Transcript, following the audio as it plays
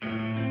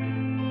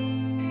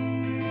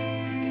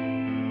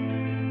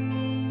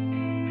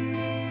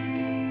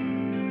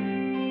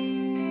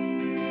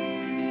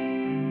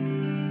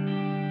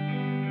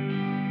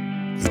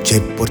Luché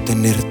por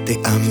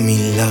tenerte a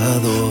mi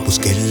lado,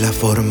 busqué la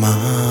forma,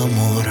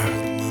 amor.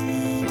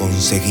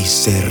 Conseguí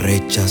ser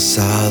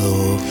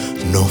rechazado,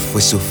 no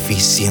fue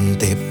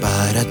suficiente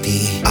para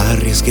ti.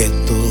 Arriesgué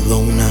toda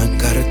una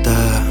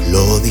carta,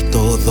 lo di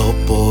todo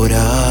por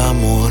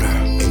amor.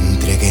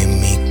 Entregué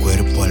mi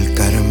cuerpo al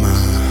karma,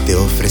 te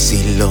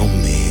ofrecí lo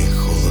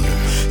mejor.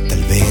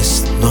 Tal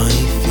vez no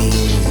hay fin,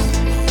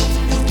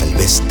 tal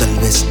vez, tal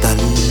vez, tal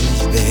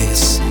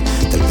vez.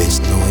 Tal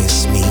vez no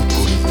es mi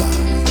culpa,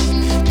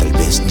 tal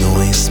vez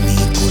no es mi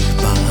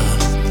culpa.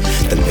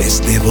 Tal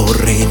vez debo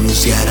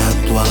renunciar a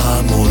tu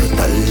amor.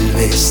 Tal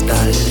vez,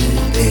 tal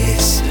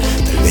vez,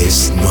 tal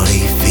vez no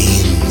hay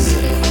fin.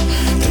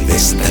 Tal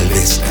vez, tal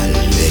vez, tal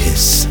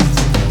vez.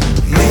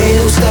 Me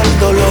gusta el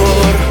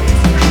dolor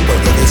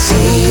cuando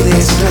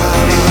decides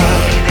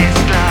clavar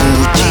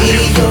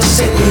cuchillos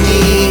en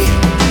mí.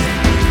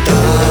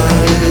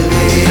 Tal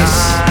vez.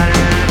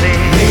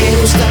 Me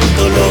gusta el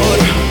dolor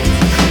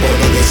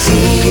cuando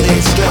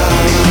decides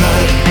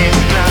clavar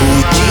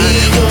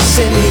cuchillos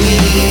en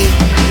mí.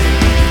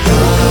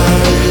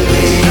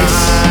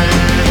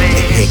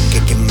 Dejé que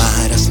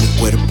quemaras mi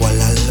cuerpo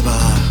al alba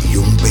y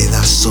un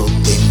pedazo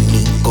de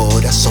mi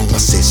corazón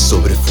pasé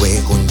sobre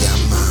fuego en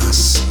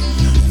llamas.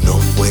 No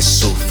fue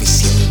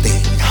suficiente,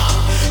 no.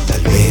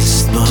 Tal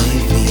vez no hay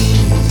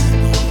fin.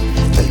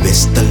 Tal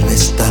vez, tal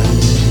vez, tal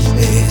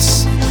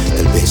vez.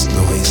 Tal vez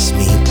no es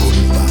mi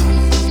culpa.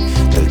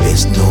 Tal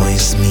vez no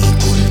es mi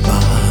culpa.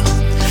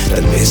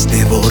 Tal vez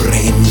debo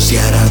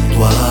renunciar a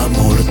tu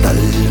amor. Tal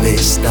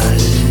vez, tal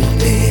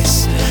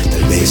vez.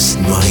 Tal vez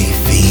no hay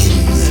fin.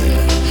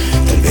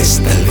 Tal vez,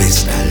 tal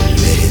vez, tal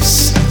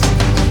vez.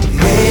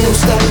 Me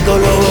gusta el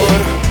dolor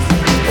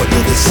cuando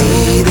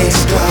decides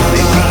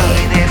clavar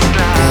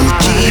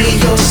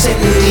cuchillos en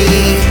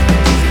mí.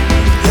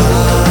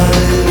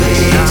 Tal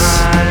vez.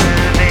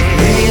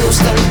 Me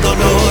gusta el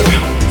dolor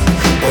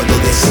cuando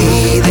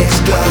decides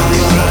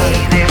clavar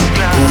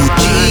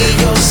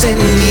cuchillos en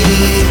mí.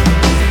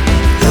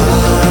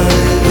 Tal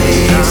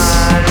vez.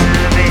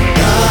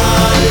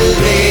 Tal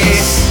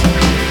vez.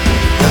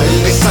 Tal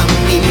vez a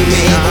mí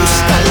me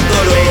gusta el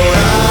dolor.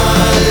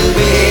 Tal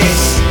vez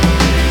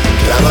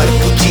clavar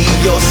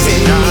cuchillos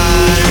en mí.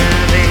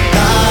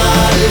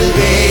 Tal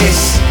vez.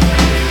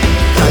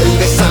 Tal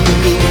vez a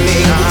mí me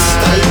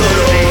gusta el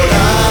dolor.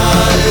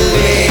 Tal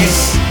vez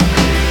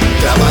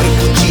clavar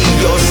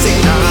cuchillos en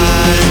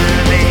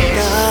mí.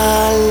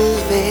 Tal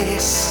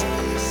vez.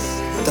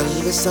 Tal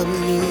vez a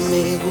mí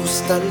me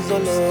gusta el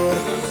dolor.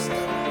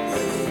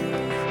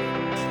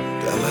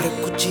 Clavar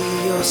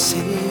cuchillos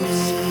en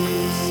mí.